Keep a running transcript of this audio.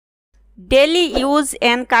Daily use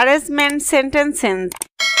encouragement sentences.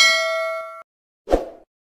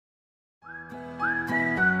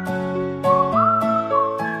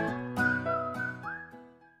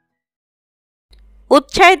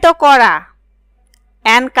 উৎসাহিত করা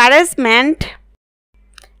encouragement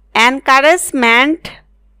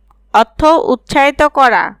অর্থ উৎসাহিত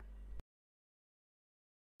করা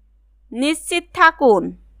নিশ্চিত থাকুন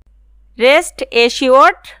rest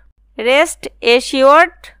assured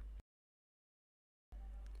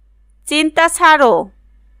চিন্তা ছাড়ো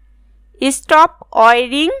stop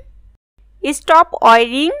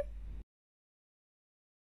worrying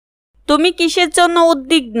তুমি কিসের জন্য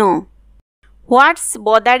উদ্বিগ্ন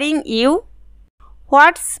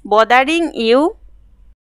What's bothering you?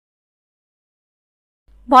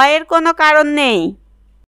 ভয়ের কোনো কারণ নেই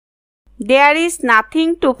There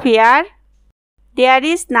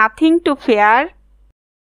is nothing to fear.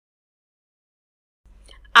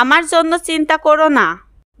 আমার জন্য চিন্তা করো না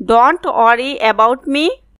Don't worry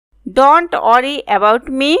about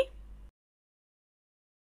me.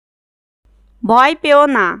 ভয় পেও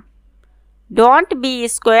না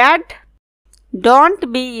Don't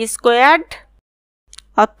be scared.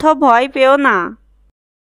 অর্থ ভয় পেও না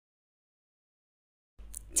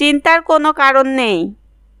চিন্তার কোনো কারণ নেই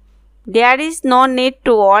There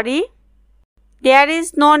is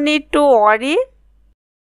no need to worry.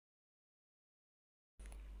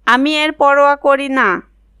 আমি এর পরোয়া করি না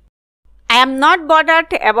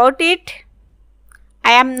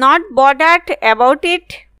I am not bothered about it.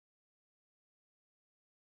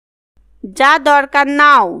 যা দরকার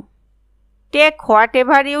নাও Take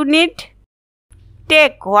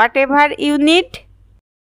whatever you need.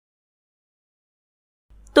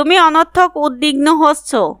 তুমি অনর্থক উদ্বিগ্ন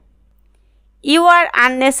হচ্ছ You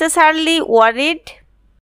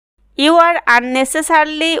are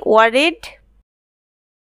unnecessarily worried.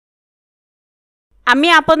 আমি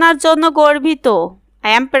আপনার জন্য গর্বিত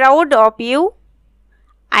I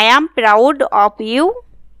am proud of you.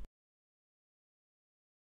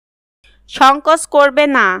 সংকোচ করবে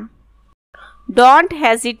না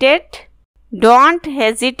Don't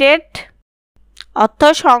hesitate. অর্থ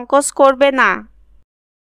সংকোচ করবে না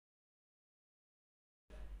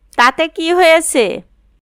তাতে কি হয়েছে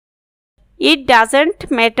It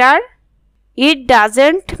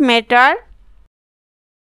doesn't matter.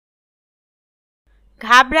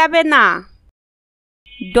 ঘাবড়াবে না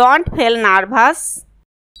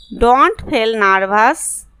Don't feel nervous.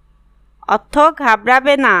 অর্থ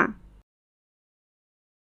ঘাবড়াবে না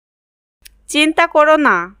চিন্তা করো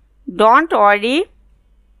না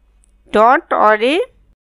Don't worry.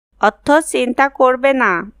 অর্থ চিন্তা করবে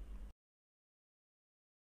না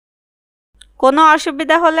কোনো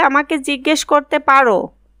অসুবিধা হলে আমাকে জিজ্ঞেস করতে পারো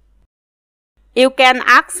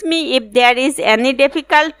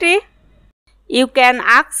You can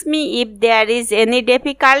ask me if there is any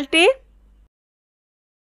difficulty.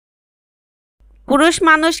 পুরুষ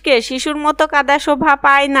মানুষকে শিশুর মতো কাঁদা শোভা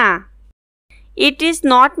পায় না It is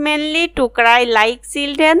not mainly to cry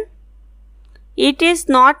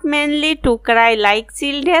like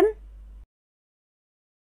children.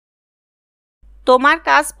 তোমার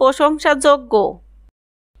কাজ প্রশংসাযোগ্য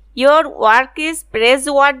Your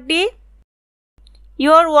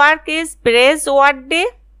work is praiseworthy.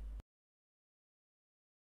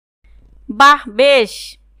 বাহ বেশ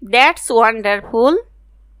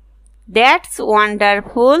That's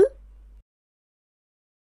wonderful.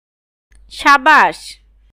 সাবাস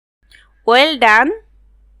Well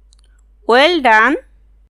done.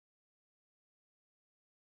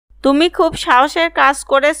 তুমি খুব সাহসের কাজ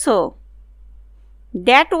করেছো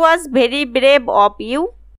That was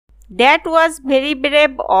very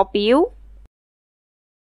brave of you.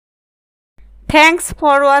 Thanks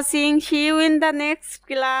for watching. See you in the next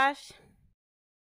class.